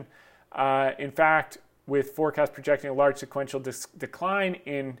recession. In fact, with forecasts projecting a large sequential decline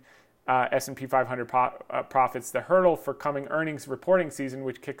in S&P 500 profits, the hurdle for coming earnings reporting season,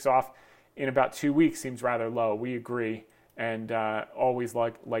 which kicks off in about 2 weeks, seems rather low. We agree, and always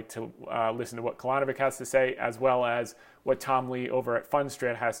like to listen to what Kalanovic has to say, as well as what Tom Lee over at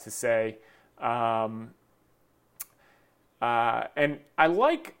Fundstrat has to say. And I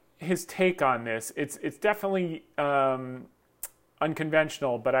like his take on this. It's definitely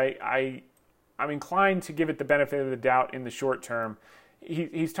unconventional, but I'm inclined to give it the benefit of the doubt in the short term.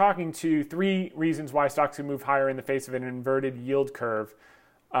 He's talking to 3 reasons why stocks can move higher in the face of an inverted yield curve.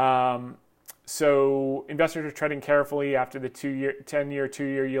 So investors are treading carefully after the 10-year,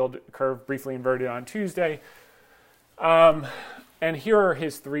 2-year yield curve briefly inverted on Tuesday. And here are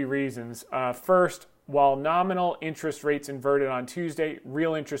his 3 reasons. First, while nominal interest rates inverted on Tuesday,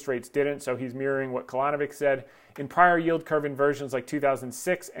 real interest rates didn't. So he's mirroring what Kalanovic said. In prior yield curve inversions like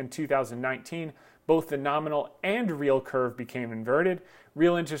 2006 and 2019, both the nominal and real curve became inverted.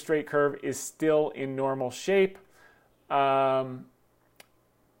 Real interest rate curve is still in normal shape. Okay,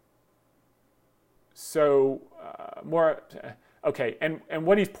 and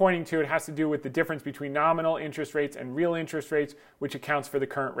what he's pointing to, it has to do with the difference between nominal interest rates and real interest rates, which accounts for the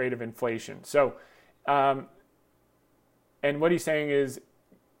current rate of inflation. So, and what he's saying is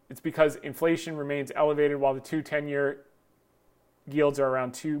it's because inflation remains elevated while the 10-year yields are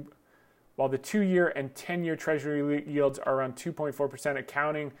around 2, while the 2-year and 10-year Treasury yields are around 2.4%,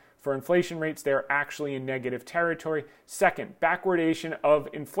 accounting for inflation rates, they're actually in negative territory. Second, backwardation of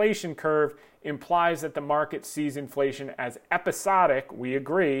inflation curve implies that the market sees inflation as episodic, we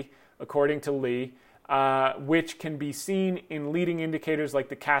agree, according to Lee, which can be seen in leading indicators like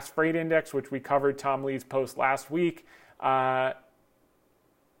the Cass Freight Index, which we covered Tom Lee's post last week. Cass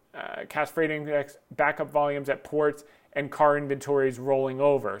Freight Index, backup volumes at ports, and car inventories rolling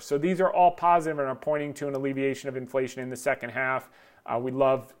over. So these are all positive and are pointing to an alleviation of inflation in the second half. We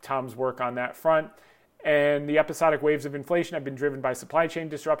love Tom's work on that front. And the episodic waves of inflation have been driven by supply chain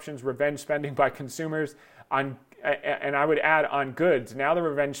disruptions, revenge spending by consumers, and I would add on goods. Now the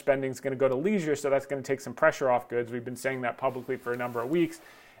revenge spending is going to go to leisure, so that's going to take some pressure off goods. We've been saying that publicly for a number of weeks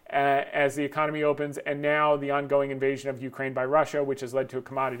as the economy opens. And now the ongoing invasion of Ukraine by Russia, which has led to a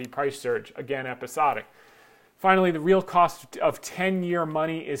commodity price surge, again episodic. Finally, the real cost of 10-year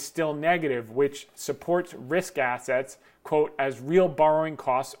money is still negative, which supports risk assets, quote, as real borrowing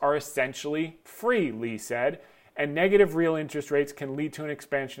costs are essentially free, Lee said, and negative real interest rates can lead to an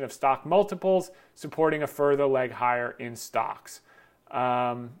expansion of stock multiples, supporting a further leg higher in stocks.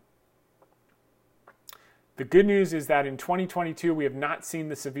 The good news is that in 2022, we have not seen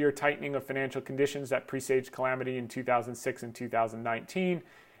the severe tightening of financial conditions that presaged calamity in 2006 and 2019,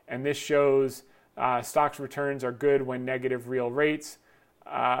 and this shows stocks returns are good when negative real rates,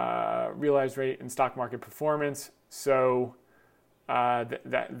 realized rate, and stock market performance. So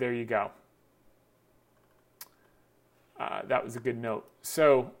there you go. That was a good note.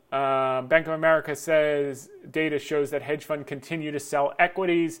 So Bank of America says data shows that hedge funds continue to sell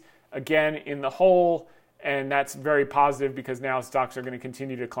equities, again in the hole, and that's very positive because now stocks are going to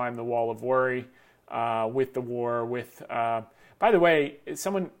continue to climb the wall of worry with the war. By the way,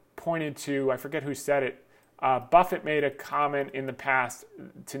 someone pointed to, I forget who said it, Buffett made a comment in the past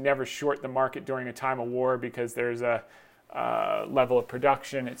to never short the market during a time of war because there's a level of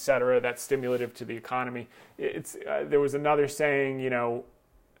production, et cetera, that's stimulative to the economy. There was another saying,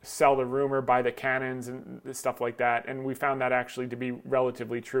 sell the rumor, buy the cannons, and stuff like that. And we found that actually to be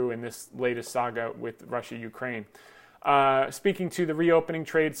relatively true in this latest saga with Russia-Ukraine. Speaking to the reopening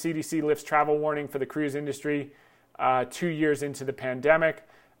trade, CDC lifts travel warning for the cruise industry 2 years into the pandemic.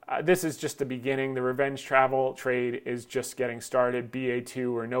 This is just the beginning. The revenge travel trade is just getting started.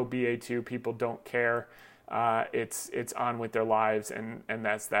 BA2 or no BA2, people don't care. It's on with their lives, and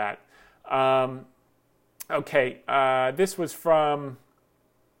that's that. This was from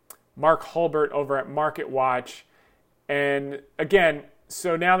Mark Hulbert over at MarketWatch. And again,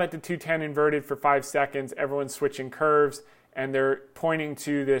 so now that the 210 inverted for 5 seconds, everyone's switching curves, and they're pointing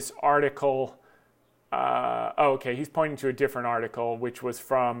to this article. He's pointing to a different article, which was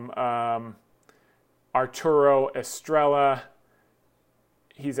from Arturo Estrella.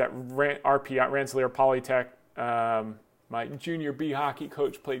 He's at Rensselaer Polytech. My junior B hockey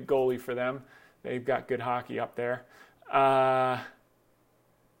coach played goalie for them. They've got good hockey up there.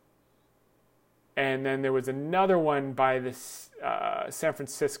 And then there was another one by the San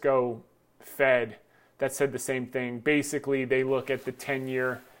Francisco Fed that said the same thing. Basically, they look at the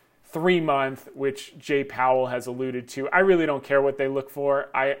 10-year 3-month, which Jay Powell has alluded to. I really don't care what they look for.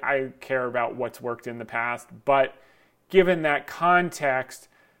 I care about what's worked in the past. But given that context,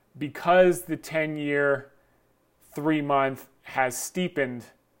 because the 10-year 3-month has steepened,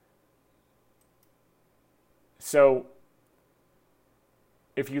 so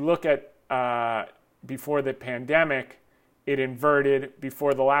if you look at before the pandemic, it inverted.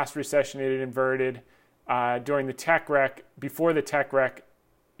 Before the last recession, it inverted. During the tech wreck, before the tech wreck,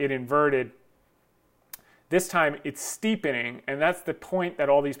 it inverted. This time it's steepening, and that's the point that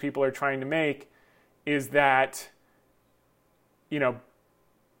all these people are trying to make, is that,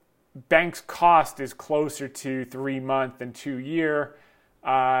 banks' cost is closer to 3-month than 2-year,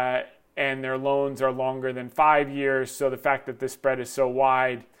 and their loans are longer than 5 years. So the fact that the spread is so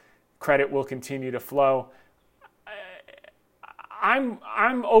wide, credit will continue to flow.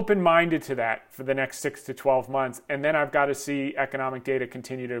 I'm open-minded to that for the next 6 to 12 months, and then I've got to see economic data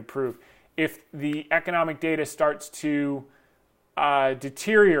continue to improve. If the economic data starts to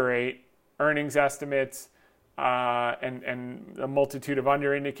deteriorate, earnings estimates, and a multitude of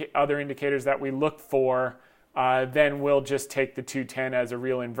other indicators that we look for, then we'll just take the 210 as a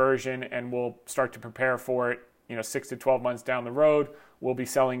real inversion, and we'll start to prepare for it. 6 to 12 months down the road, we'll be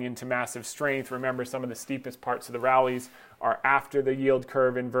selling into massive strength. Remember, some of the steepest parts of the rallies are after the yield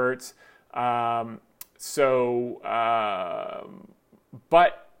curve inverts. But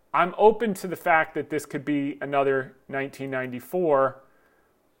I'm open to the fact that this could be another 1994.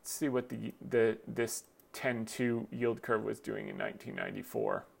 Let's see what this 10-2 yield curve was doing in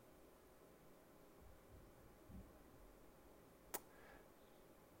 1994.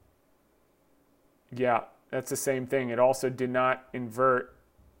 Yeah, that's the same thing. It also did not invert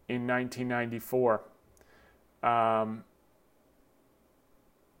in 1994.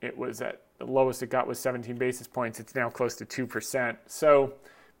 It was at the lowest it got was 17 basis points. It's now close to 2%. So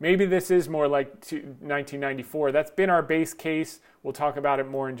maybe this is more like 1994. That's been our base case. We'll talk about it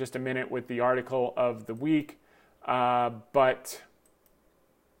more in just a minute with the article of the week. But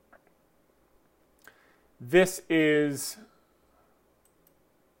this is...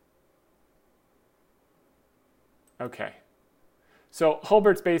 Okay. So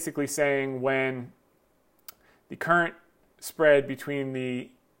Hulbert's basically saying when the current spread between the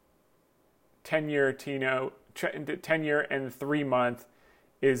 10-year and the 3-month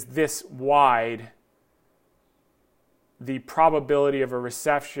is this wide, the probability of a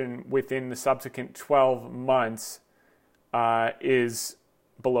recession within the subsequent 12 months is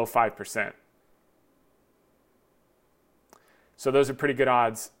below 5%. So those are pretty good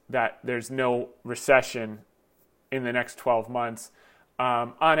odds that there's no recession in the next 12 months.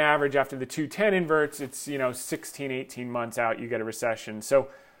 On average, after the 210 inverts, it's 16, 18 months out, you get a recession. So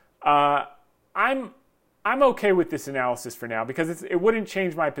I'm okay with this analysis for now because it wouldn't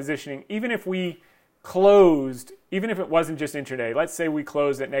change my positioning. Even if we closed, even if it wasn't just intraday, let's say we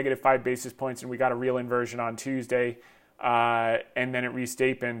closed at negative 5 basis points and we got a real inversion on Tuesday and then it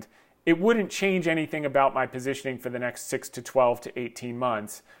restapened, it wouldn't change anything about my positioning for the next 6 to 12 to 18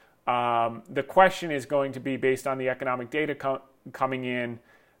 months. The question is going to be based on the economic data coming in.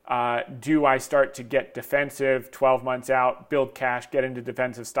 Do I start to get defensive 12 months out, build cash, get into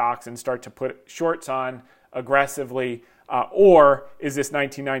defensive stocks, and start to put shorts on aggressively? Or is this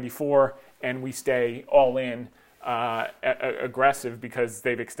 1994 and we stay all in aggressive because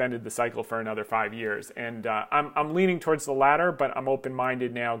they've extended the cycle for another 5 years? And I'm leaning towards the latter, but I'm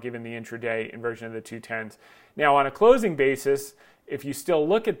open-minded now given the intraday inversion of the 210s. Now, on a closing basis, if you still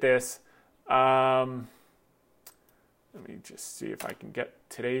look at this, let me just see if I can get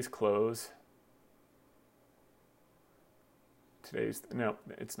today's close. No,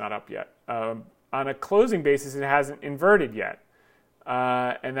 it's not up yet. On a closing basis, it hasn't inverted yet.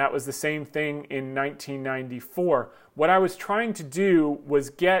 And that was the same thing in 1994. What I was trying to do was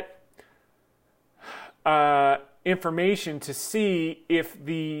get information to see if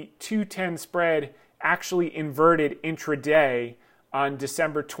the 210 spread actually inverted intraday on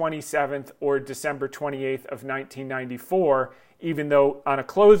December 27th or December 28th of 1994, even though on a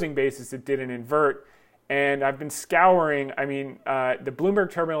closing basis it didn't invert. And I've been scouring, the Bloomberg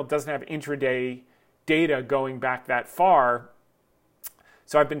terminal doesn't have intraday data going back that far.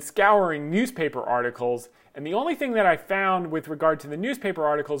 So I've been scouring newspaper articles, and the only thing that I found with regard to the newspaper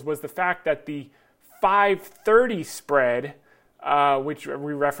articles was the fact that the 530 spread, which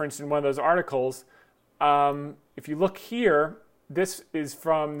we referenced in one of those articles, if you look here, this is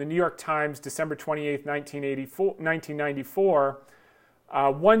from the New York Times, December 28th, 1994.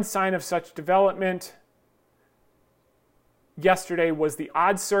 One sign of such development yesterday was the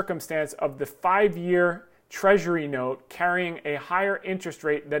odd circumstance of the 5-year Treasury note carrying a higher interest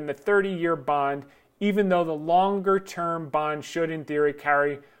rate than the 30-year bond, even though the longer-term bond should, in theory,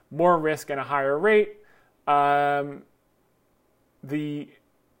 carry more risk and a higher rate.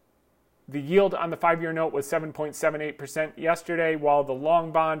 The yield on the 5-year note was 7.78% yesterday, while the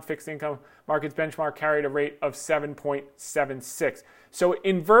long bond fixed income markets benchmark carried a rate of 7.76. So it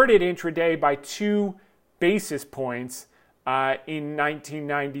inverted intraday by 2 basis points in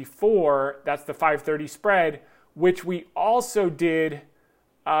 1994. That's the 530 spread, which we also did.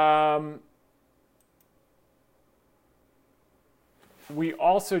 We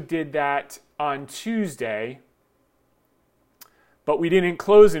also did that on Tuesday, but we didn't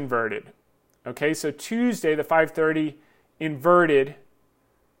close inverted. Okay, so Tuesday, the 530 inverted,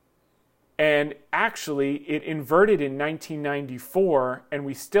 and actually it inverted in 1994, and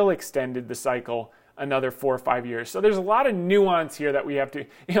we still extended the cycle another 4 or 5 years. So there's a lot of nuance here that we have to,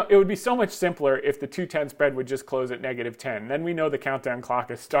 it would be so much simpler if the 210 spread would just close at -10. Then we know the countdown clock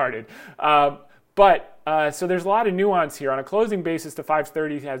has started. But so there's a lot of nuance here. On a closing basis, the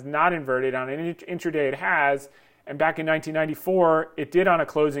 530 has not inverted. On an intraday, it has. And back in 1994, it did on a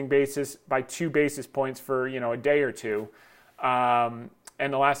closing basis by 2 basis points for a day or two.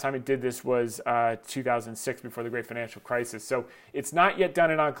 And the last time it did this was 2006, before the great financial crisis. So it's not yet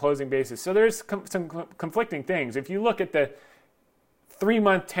done it on a closing basis. So there's some conflicting things. If you look at the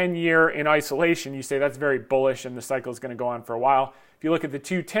 3-month, 10-year in isolation, you say that's very bullish and the cycle is going to go on for a while. If you look at the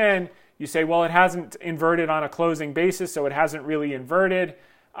 210, you say, well, it hasn't inverted on a closing basis, so it hasn't really inverted,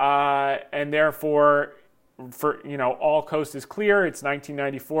 and therefore, all coast is clear. It's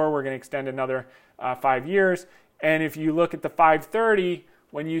 1994. We're going to extend another 5 years. And if you look at the 530,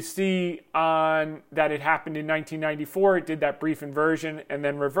 when you see that it happened in 1994, it did that brief inversion and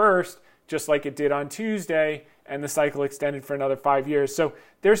then reversed, just like it did on Tuesday, and the cycle extended for another 5 years. So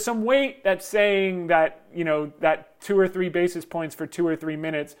there's some weight that's saying that, that 2 or 3 basis points for 2 or 3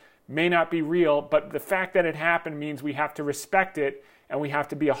 minutes may not be real, but the fact that it happened means we have to respect it, and we have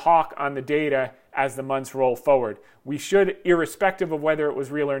to be a hawk on the data as the months roll forward. We should, irrespective of whether it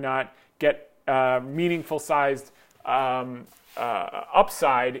was real or not, get meaningful sized upside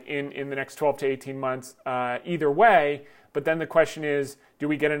in the next 12 to 18 months either way. But then the question is, do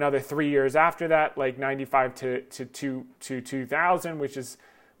we get another 3 years after that, like 95 to 2000, which is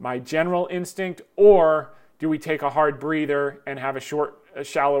my general instinct, or do we take a hard breather and have a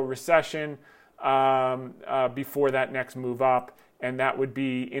shallow recession before that next move up? And that would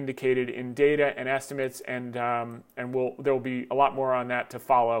be indicated in data and estimates, and there will be a lot more on that to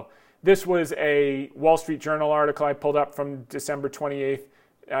follow. This was a Wall Street Journal article I pulled up from December 28th,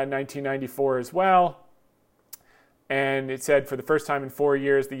 1994 as well. And it said, for the first time in 4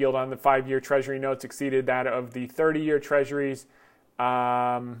 years, the yield on the 5-year Treasury notes exceeded that of the 30-year Treasuries.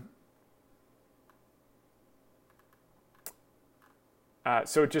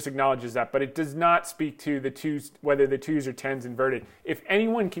 So it just acknowledges that, but it does not speak to the twos, whether the 2s or 10s inverted. If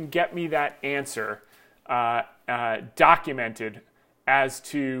anyone can get me that answer documented as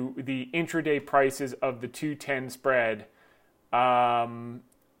to the intraday prices of the 210 spread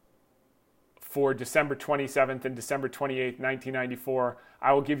for December 27th and December 28th, 1994,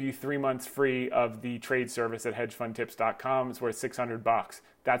 I will give you 3 months free of the trade service at hedgefundtips.com. It's worth $600.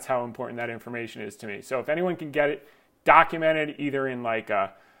 That's how important that information is to me. So if anyone can get it documented either in like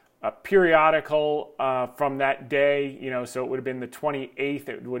a periodical from that day, so it would have been the 28th,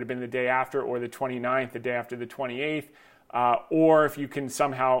 it would have been the day after, or the 29th, the day after the 28th, or if you can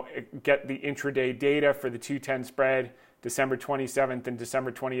somehow get the intraday data for the 210 spread, December 27th and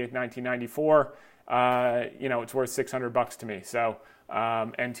December 28th, 1994, it's worth $600 to me. So,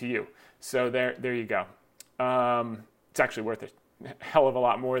 and to you. So there you go. It's actually worth it. Hell of a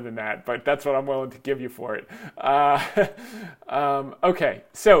lot more than that, but that's what I'm willing to give you for it. Okay,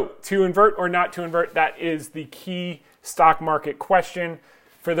 so to invert or not to invert, that is the key stock market question.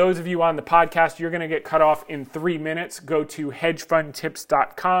 For those of you on the podcast, you're going to get cut off in 3 minutes. Go to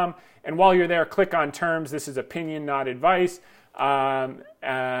hedgefundtips.com, and while you're there, click on terms. This is opinion, not advice. And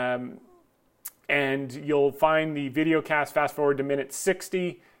you'll find the video cast, fast forward to minute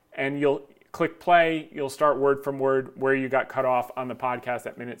 60, and you'll click play. You'll start word from word where you got cut off on the podcast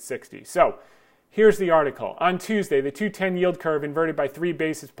at minute 60. So here's the article. On Tuesday, the 210 yield curve inverted by 3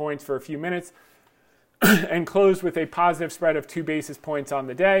 basis points for a few minutes and closed with a positive spread of 2 basis points on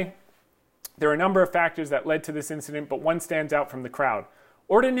the day. There are a number of factors that led to this incident, but one stands out from the crowd.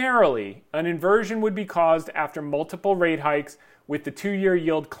 Ordinarily, an inversion would be caused after multiple rate hikes, with the 2-year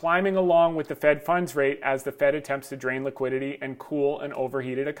yield climbing along with the Fed funds rate as the Fed attempts to drain liquidity and cool an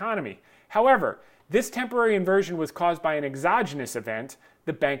overheated economy. However, this temporary inversion was caused by an exogenous event,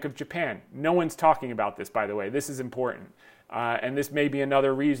 the Bank of Japan. No one's talking about this, by the way. This is important. And this may be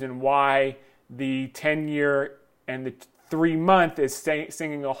another reason why the 10-year and the 3-month is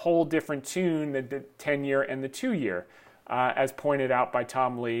singing a whole different tune than the 10-year and the 2-year, as pointed out by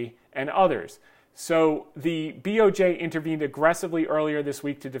Tom Lee and others. So the BOJ intervened aggressively earlier this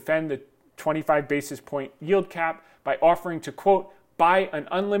week to defend the 25 basis point yield cap by offering to, quote, buy an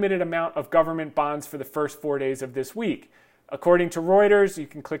unlimited amount of government bonds for the first 4 days of this week. According to Reuters, you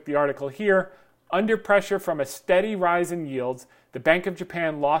can click the article here, under pressure from a steady rise in yields, the Bank of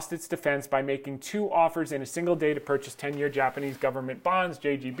Japan lost its defense by making 2 offers in a single day to purchase 10-year Japanese government bonds,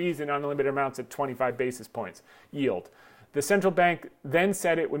 JGBs, in unlimited amounts at 25 basis points yield. The central bank then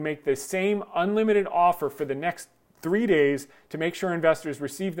said it would make the same unlimited offer for the next 3 days to make sure investors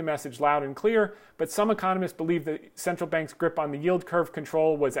receive the message loud and clear, but some economists believe the central bank's grip on the yield curve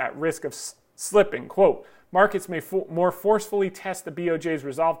control was at risk of slipping. Quote, markets may more forcefully test the BOJ's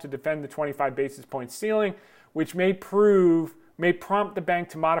resolve to defend the 25 basis point ceiling, which may may prompt the bank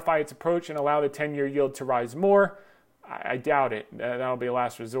to modify its approach and allow the 10-year yield to rise more. I doubt it. That'll be a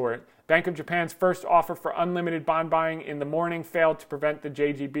last resort. Bank of Japan's first offer for unlimited bond buying in the morning failed to prevent the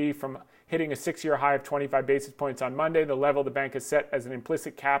JGB from hitting a 6-year high of 25 basis points on Monday, the level the bank has set as an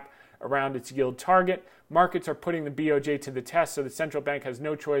implicit cap around its yield target. Markets are putting the BOJ to the test, so the central bank has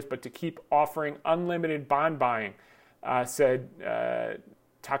no choice but to keep offering unlimited bond buying, said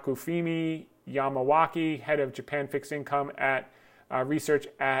Takufumi Yamawaki, head of Japan fixed income at research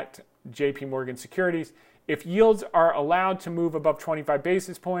at JP Morgan Securities. If yields are allowed to move above 25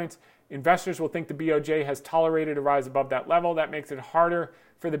 basis points, investors will think the BOJ has tolerated a rise above that level. That makes it harder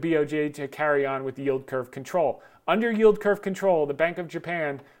for the BOJ to carry on with yield curve control. Under yield curve control, the Bank of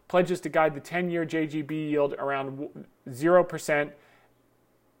Japan pledges to guide the 10-year JGB yield around 0%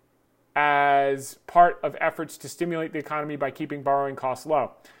 as part of efforts to stimulate the economy by keeping borrowing costs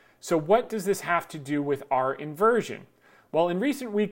low. So what does this have to do with our inversion? Well, in recent weeks,